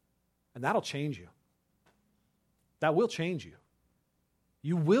 And that'll change you. That will change you.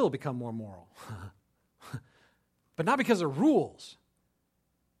 You will become more moral. But not because of rules,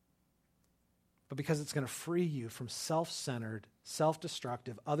 but because it's going to free you from self-centered,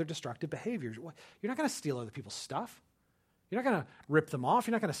 self-destructive, other destructive behaviors. You're not going to steal other people's stuff. You're not going to rip them off.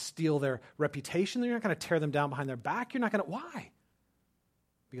 You're not going to steal their reputation. You're not going to tear them down behind their back. You're not going to. Why?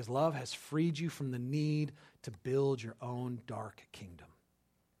 Because love has freed you from the need to build your own dark kingdom.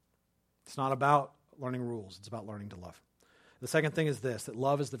 It's not about learning rules. It's about learning to love. The second thing is this, that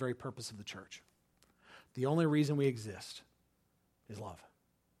love is the very purpose of the church. The only reason we exist is love.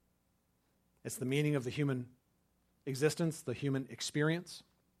 It's the meaning of the human existence, the human experience.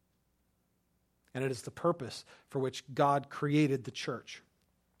 And it is the purpose for which God created the church.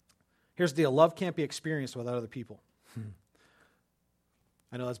 Here's the deal. Love can't be experienced without other people.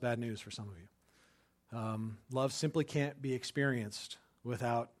 I know that's bad news for some of you. Love simply can't be experienced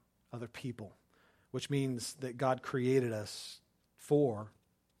without other people, which means that God created us for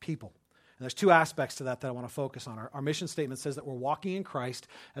people. And there's two aspects to that I want to focus on. Our mission statement says that we're walking in Christ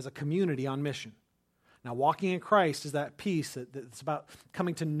as a community on mission. Now, walking in Christ is that piece that's about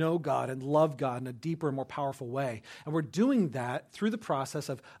coming to know God and love God in a deeper and more powerful way. And we're doing that through the process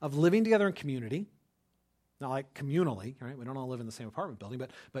of living together in community. Not like communally, right? We don't all live in the same apartment building,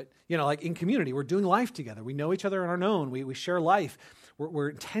 but like in community, we're doing life together. We know each other and are known. We share life. We're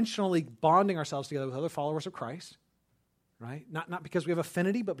intentionally bonding ourselves together with other followers of Christ, right? Not because we have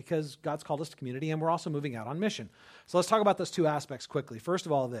affinity, but because God's called us to community, and we're also moving out on mission. So let's talk about those two aspects quickly. First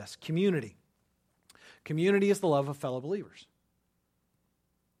of all, this, community. Community is the love of fellow believers.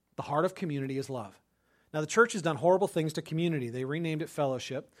 The heart of community is love. Now, the church has done horrible things to community. They renamed it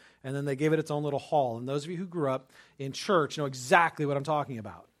fellowship, and then they gave it its own little hall. And those of you who grew up in church know exactly what I'm talking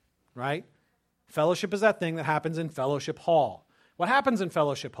about, right? Fellowship is that thing that happens in fellowship hall. What happens in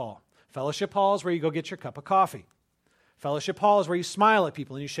fellowship hall? Fellowship hall is where you go get your cup of coffee. Fellowship hall is where you smile at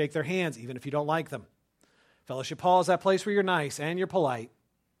people and you shake their hands, even if you don't like them. Fellowship hall is that place where you're nice and you're polite,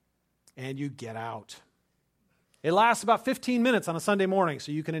 and you get out. It lasts about 15 minutes on a Sunday morning,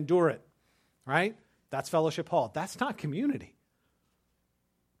 so you can endure it, right? That's fellowship hall. That's not community.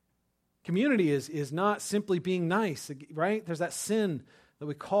 Community is not simply being nice, right? There's that sin that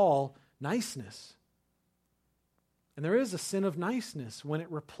we call niceness. And there is a sin of niceness when it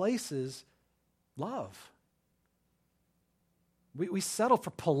replaces love. We settle for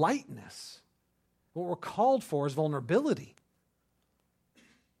politeness. What we're called for is vulnerability.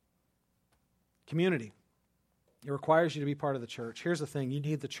 Community. It requires you to be part of the church. Here's the thing. You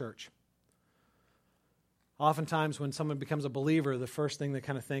need the church. Oftentimes when someone becomes a believer, the first thing they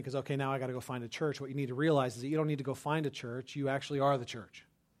kind of think is, okay, now I got to go find a church. What you need to realize is that you don't need to go find a church. You actually are the church.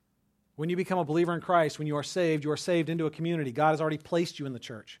 When you become a believer in Christ, when you are saved into a community. God has already placed you in the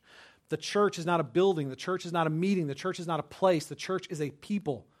church. The church is not a building. The church is not a meeting. The church is not a place. The church is a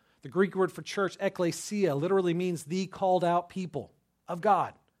people. The Greek word for church, ekklesia, literally means the called out people of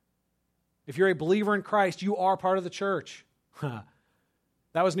God. If you're a believer in Christ, you are part of the church.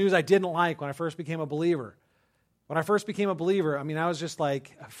 That was news I didn't like when I first became a believer. When I first became a believer, I was just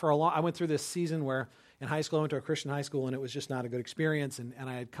like, I went through this season where in high school, I went to a Christian high school, and it was just not a good experience, and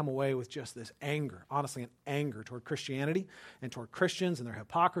I had come away with just this anger, honestly, an anger toward Christianity and toward Christians and their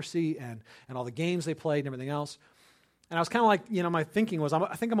hypocrisy and all the games they played and everything else. And I was kind of like, my thinking was,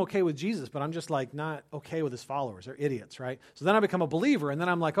 I think I'm okay with Jesus, but I'm just like not okay with his followers. They're idiots, right? So then I become a believer, and then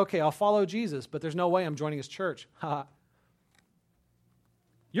I'm like, okay, I'll follow Jesus, but there's no way I'm joining his church.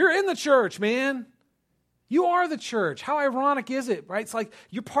 You're in the church, man. You are the church. How ironic is it, right? It's like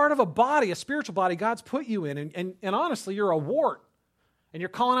you're part of a body, a spiritual body God's put you in, and honestly, you're a wart. And you're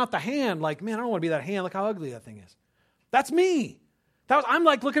calling out the hand like, man, I don't want to be that hand. Look how ugly that thing is. That's me. I'm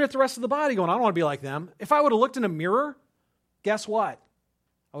like looking at the rest of the body going, I don't want to be like them. If I would have looked in a mirror, guess what?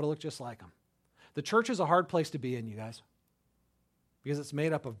 I would have looked just like them. The church is a hard place to be in, you guys, because it's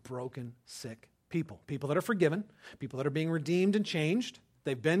made up of broken, sick people. People that are forgiven, people that are being redeemed and changed.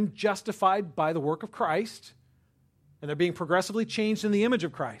 They've been justified by the work of Christ, and they're being progressively changed in the image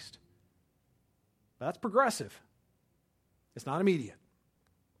of Christ. But that's progressive. It's not immediate.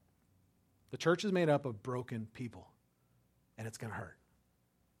 The church is made up of broken people, and it's going to hurt.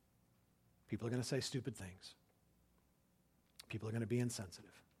 People are going to say stupid things. People are going to be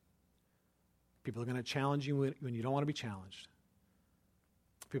insensitive. People are going to challenge you when you don't want to be challenged.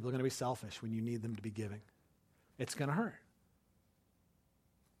 People are going to be selfish when you need them to be giving. It's going to hurt.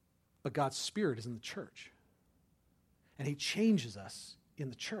 But God's Spirit is in the church. And he changes us in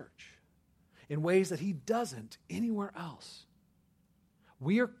the church in ways that he doesn't anywhere else.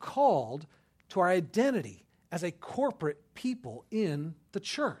 We are called to our identity as a corporate people in the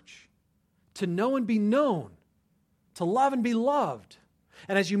church, to know and be known, to love and be loved.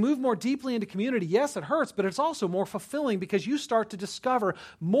 And as you move more deeply into community, yes, it hurts, but it's also more fulfilling because you start to discover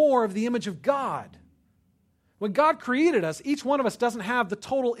more of the image of God. When God created us, each one of us doesn't have the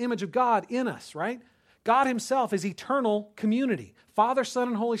total image of God in us, right? God himself is eternal community. Father, Son,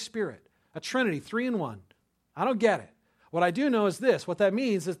 and Holy Spirit. A Trinity, 3 in 1. I don't get it. What I do know is this. What that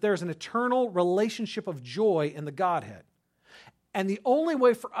means is there's an eternal relationship of joy in the Godhead. And the only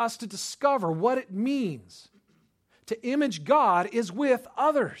way for us to discover what it means to image God is with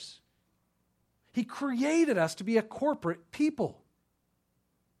others. He created us to be a corporate people.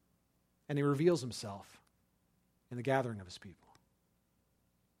 And he reveals himself in the gathering of his people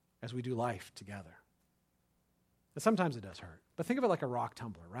as we do life together. And sometimes it does hurt. But think of it like a rock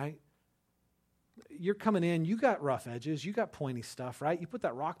tumbler, right? You're coming in, you got rough edges, you got pointy stuff, right? You put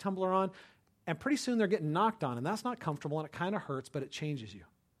that rock tumbler on, and pretty soon they're getting knocked on, and that's not comfortable, and it kind of hurts, but it changes you,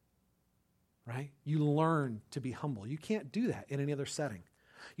 right? You learn to be humble. You can't do that in any other setting.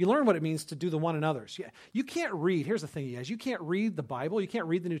 You learn what it means to do the one another's. You can't read, here's the thing, you guys, you can't read the Bible, you can't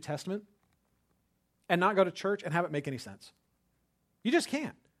read the New Testament and not go to church and have it make any sense. You just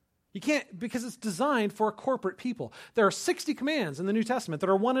can't. You can't, because it's designed for a corporate people. There are 60 commands in the New Testament that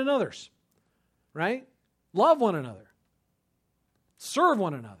are one another's, right? Love one another. Serve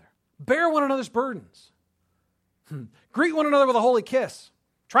one another. Bear one another's burdens. Greet one another with a holy kiss.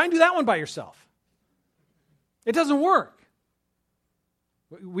 Try and do that one by yourself. It doesn't work.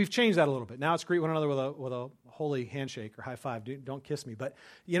 We've changed that a little bit. Now it's greet one another with a holy handshake or high five. Don't kiss me. But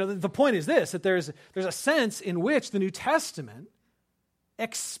the point is this, that there's a sense in which the New Testament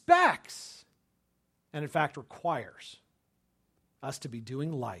expects, and in fact requires, us to be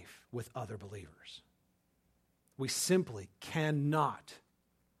doing life with other believers. We simply cannot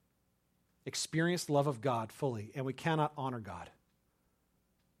experience the love of God fully, and we cannot honor God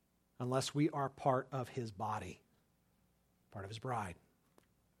unless we are part of his body, part of his bride.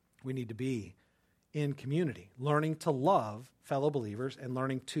 We need to be in community, learning to love fellow believers and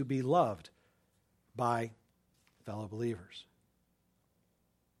learning to be loved by fellow believers.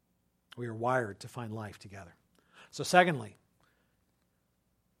 We are wired to find life together. So secondly,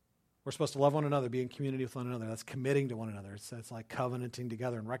 we're supposed to love one another, be in community with one another. That's committing to one another. It's like covenanting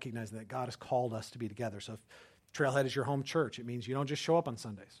together and recognizing that God has called us to be together. So if Trailhead is your home church, it means you don't just show up on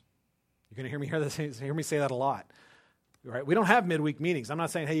Sundays. You're going to hear me say that a lot. Right? We don't have midweek meetings. I'm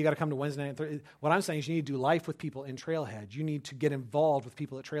not saying, hey, you got to come to Wednesday night and Thursday. What I'm saying is you need to do life with people in Trailhead. You need to get involved with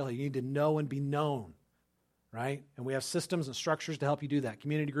people at Trailhead. You need to know and be known. Right? And we have systems and structures to help you do that.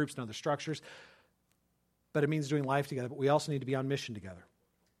 Community groups and other structures. But it means doing life together. But we also need to be on mission together.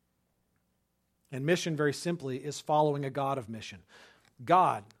 And mission, very simply, is following a God of mission.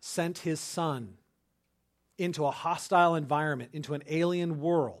 God sent his Son into a hostile environment, into an alien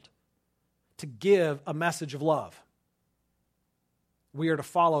world, to give a message of love. We are to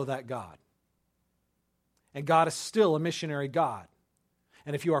follow that God. And God is still a missionary God.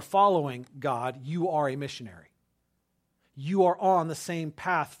 And if you are following God, you are a missionary. You are on the same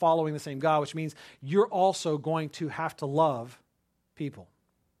path, following the same God, which means you're also going to have to love people.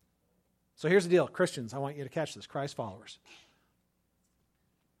 So here's the deal. Christians, I want you to catch this. Christ followers.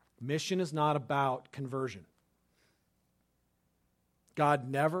 Mission is not about conversion. God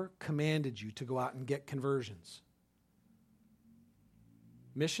never commanded you to go out and get conversions.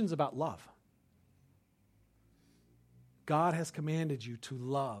 Mission's about love. God has commanded you to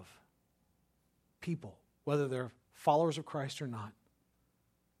love people, whether they're followers of Christ or not.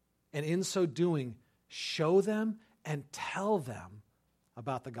 And in so doing, show them and tell them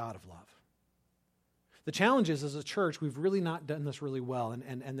about the God of love. The challenge is, as a church, we've really not done this really well,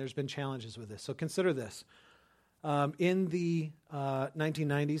 and there's been challenges with this. So consider this. In the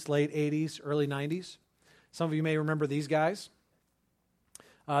 1990s, late 80s, early 90s, some of you may remember these guys.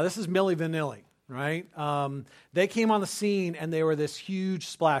 This is Milli Vanilli, right? They came on the scene, and they were this huge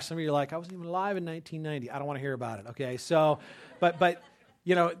splash. Some of you are like, I wasn't even alive in 1990. I don't want to hear about it, okay? So, but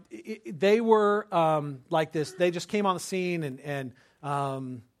they were like this. They just came on the scene, and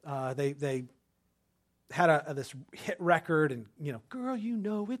they had this hit record, and, girl,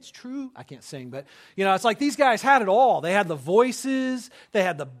 it's true. I can't sing, but, it's like these guys had it all. They had the voices, they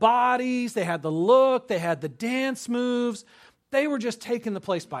had the bodies, they had the look, they had the dance moves. They were just taking the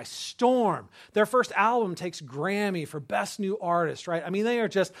place by storm. Their first album takes Grammy for Best New Artist, right? I mean, they are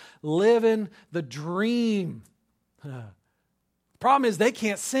just living the dream. Problem is, they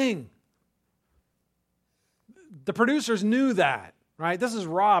can't sing. The producers knew that, right? This is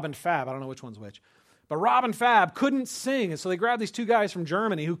Rob and Fab. I don't know which one's which. But Rob and Fab couldn't sing, and so they grabbed these two guys from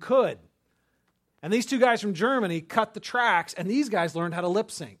Germany who could. And these two guys from Germany cut the tracks, and these guys learned how to lip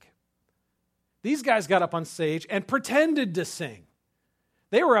sync. These guys got up on stage and pretended to sing.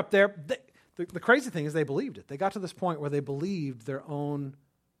 They were up there. The crazy thing is they believed it. They got to this point where they believed their own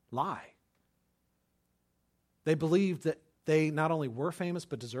lie. They believed that they not only were famous,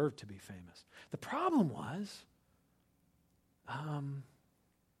 but deserved to be famous. The problem was,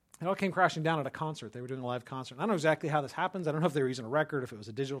 it all came crashing down at a concert. They were doing a live concert. I don't know exactly how this happens. I don't know if they were using a record, if it was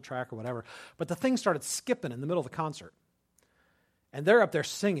a digital track or whatever. But the thing started skipping in the middle of the concert. And they're up there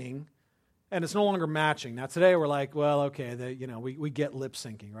singing, and it's no longer matching. Now today we're like, well, okay, we get lip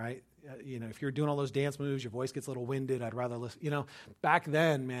syncing, right? If you're doing all those dance moves, your voice gets a little winded. I'd rather listen. Back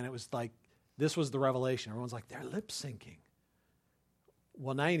then, man, it was like, this was the revelation. Everyone's like, they're lip syncing.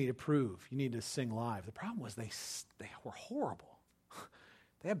 Well, now you need to prove. You need to sing live. The problem was they were horrible.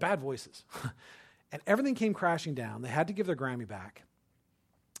 They had bad voices. And everything came crashing down. They had to give their Grammy back.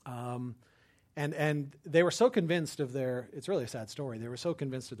 And they were so convinced of it's really a sad story. They were so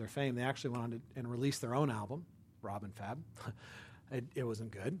convinced of their fame, they actually went on and released their own album, Rob and Fab. It wasn't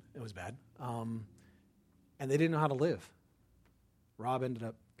good. It was bad. And they didn't know how to live. Rob ended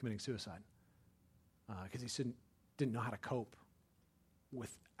up committing suicide because he didn't know how to cope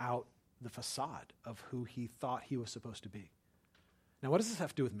without the facade of who he thought he was supposed to be. Now, what does this have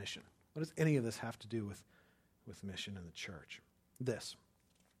to do with mission? What does any of this have to do with mission in the church? This.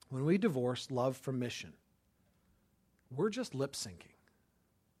 When we divorce love from mission, we're just lip syncing.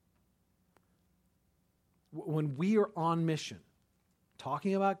 When we are on mission,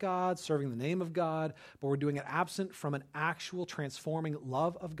 talking about God, serving the name of God, but we're doing it absent from an actual transforming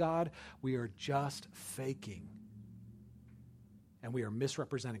love of God, we are just faking. And we are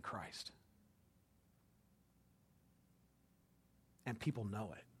misrepresenting Christ. And people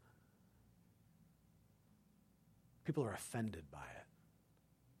know it. People are offended by it.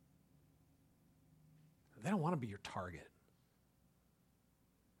 They don't want to be your target.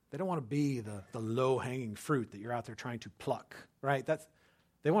 They don't want to be the low-hanging fruit that you're out there trying to pluck, right?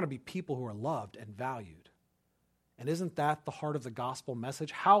 They want to be people who are loved and valued. And isn't that the heart of the gospel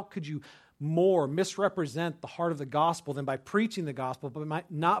message? How could you more misrepresent the heart of the gospel than by preaching the gospel,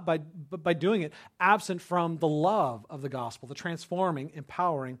 but by doing it absent from the love of the gospel, the transforming,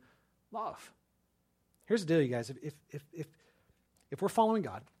 empowering love? Here's the deal, you guys. If we're following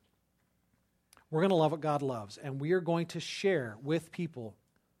God, we're going to love what God loves, and we are going to share with people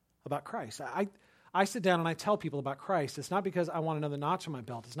about Christ. I sit down and I tell people about Christ. It's not because I want another notch on my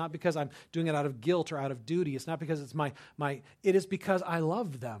belt. It's not because I'm doing it out of guilt or out of duty. It's not because it's it is because I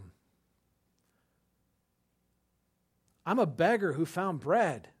love them. I'm a beggar who found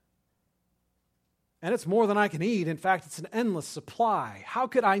bread. And it's more than I can eat. In fact, it's an endless supply. How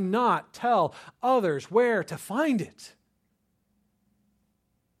could I not tell others where to find it?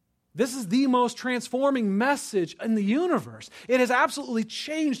 This is the most transforming message in the universe. It has absolutely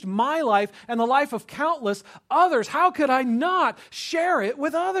changed my life and the life of countless others. How could I not share it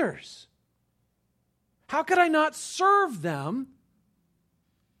with others? How could I not serve them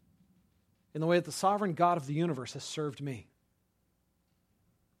in the way that the sovereign God of the universe has served me?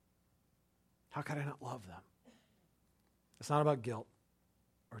 How could I not love them? It's not about guilt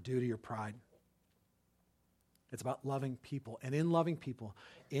or duty or pride. It's about loving people. And in loving people,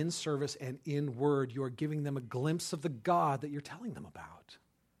 in service and in word, you are giving them a glimpse of the God that you're telling them about.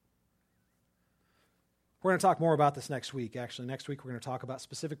 We're going to talk more about this next week. Actually, next week we're going to talk about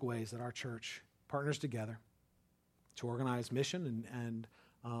specific ways that our church partners together to organize mission and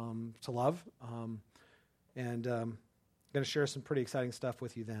to love. I'm going to share some pretty exciting stuff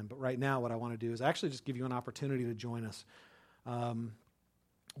with you then. But right now what I want to do is actually just give you an opportunity to join us. One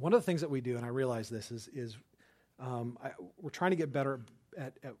of the things that we do, and I realize this, is we're trying to get better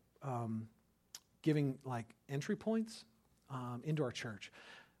at giving like entry points into our church.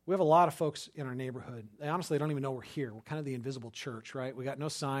 We have a lot of folks in our neighborhood. They honestly don't even know we're here. We're kind of the invisible church, right? We got no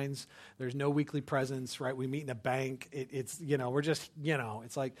signs. There's no weekly presence, right? We meet in a bank. We're just,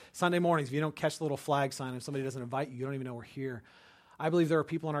 it's like Sunday mornings. If you don't catch the little flag sign, if somebody doesn't invite you, you don't even know we're here. I believe there are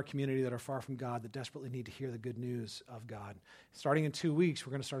people in our community that are far from God that desperately need to hear the good news of God. Starting in 2 weeks,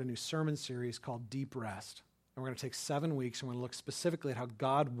 we're going to start a new sermon series called Deep Rest. And we're going to take 7 weeks and we're going to look specifically at how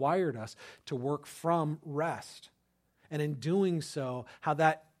God wired us to work from rest. And in doing so, how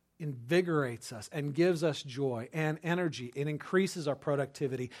that invigorates us and gives us joy and energy. It increases our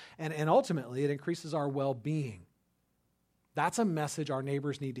productivity and ultimately it increases our well-being. That's a message our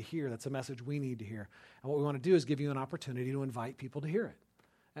neighbors need to hear. That's a message we need to hear. And what we want to do is give you an opportunity to invite people to hear it.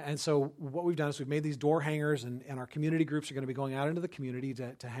 And so what we've done is we've made these door hangers and our community groups are going to be going out into the community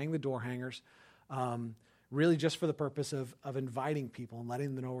to hang the door hangers. really just for the purpose of inviting people and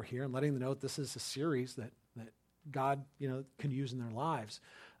letting them know we're here and letting them know that this is a series that God, can use in their lives.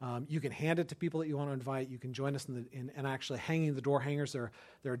 You can hand it to people that you want to invite. You can join us in actually hanging the door hangers. There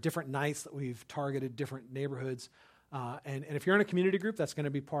are different nights that we've targeted different neighborhoods. And if you're in a community group, that's going to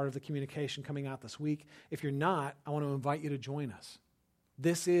be part of the communication coming out this week. If you're not, I want to invite you to join us.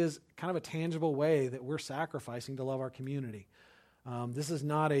 This is kind of a tangible way that we're sacrificing to love our community. This is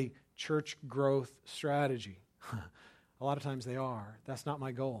not a church growth strategy. A lot of times they are. That's not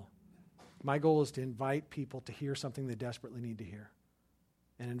my goal. My goal is to invite people to hear something they desperately need to hear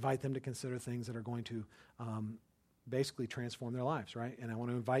and invite them to consider things that are going to basically transform their lives, right? And I want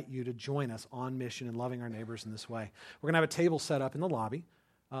to invite you to join us on mission and loving our neighbors in this way. We're going to have a table set up in the lobby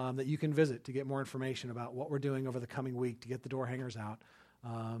that you can visit to get more information about what we're doing over the coming week, to get the door hangers out,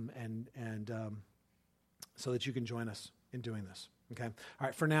 so that you can join us in doing this, okay? All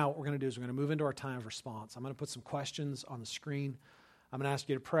right, for now, what we're going to do is we're going to move into our time of response. I'm going to put some questions on the screen. I'm going to ask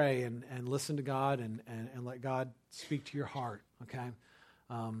you to pray and listen to God and let God speak to your heart, okay?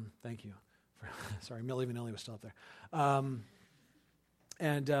 Thank you. Sorry, Millie Vanilli was still up there.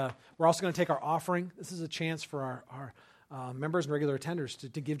 We're also going to take our offering. This is a chance for our members and regular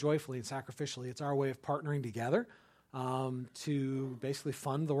attenders to give joyfully and sacrificially. It's our way of partnering together to basically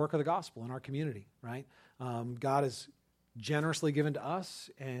fund the work of the gospel in our community, right? God has generously given to us,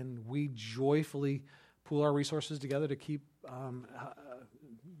 and we joyfully pool our resources together to keep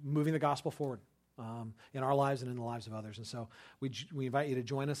moving the gospel forward in our lives and in the lives of others. And so we invite you to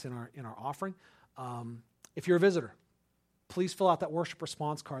join us in our offering. If you're a visitor, please fill out that worship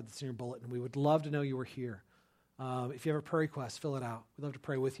response card that's in your bulletin. We would love to know you were here. If you have a prayer request, fill it out. We'd love to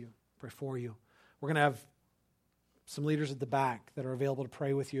pray with you, pray for you. We're going to have some leaders at the back that are available to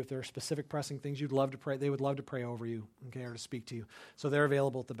pray with you. If there are specific pressing things you'd love to pray, they would love to pray over you, okay, or to speak to you. So they're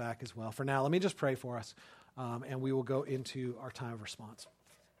available at the back as well. For now, let me just pray for us, and we will go into our time of response.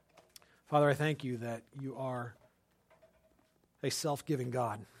 Father, I thank you that you are a self-giving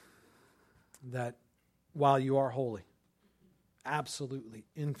God, that while you are holy, absolutely,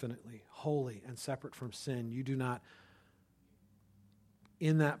 infinitely holy and separate from sin, you do not,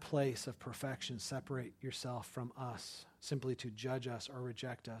 in that place of perfection, separate yourself from us simply to judge us or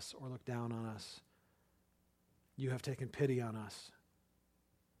reject us or look down on us. You have taken pity on us.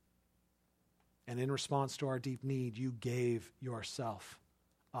 And in response to our deep need, you gave yourself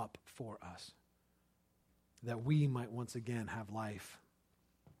up for us, that we might once again have life.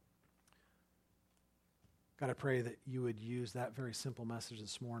 God, I pray that you would use that very simple message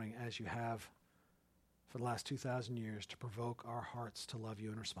this morning, as you have for the last 2,000 years, to provoke our hearts to love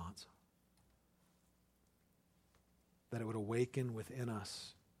you in response. That it would awaken within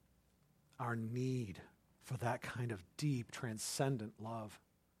us our need for that kind of deep, transcendent love.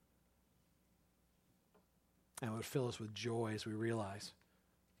 And it would fill us with joy as we realize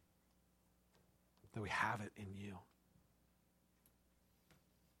that we have it in you.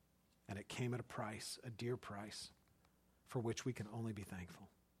 And it came at a price, a dear price, for which we can only be thankful.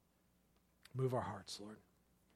 Move our hearts, Lord.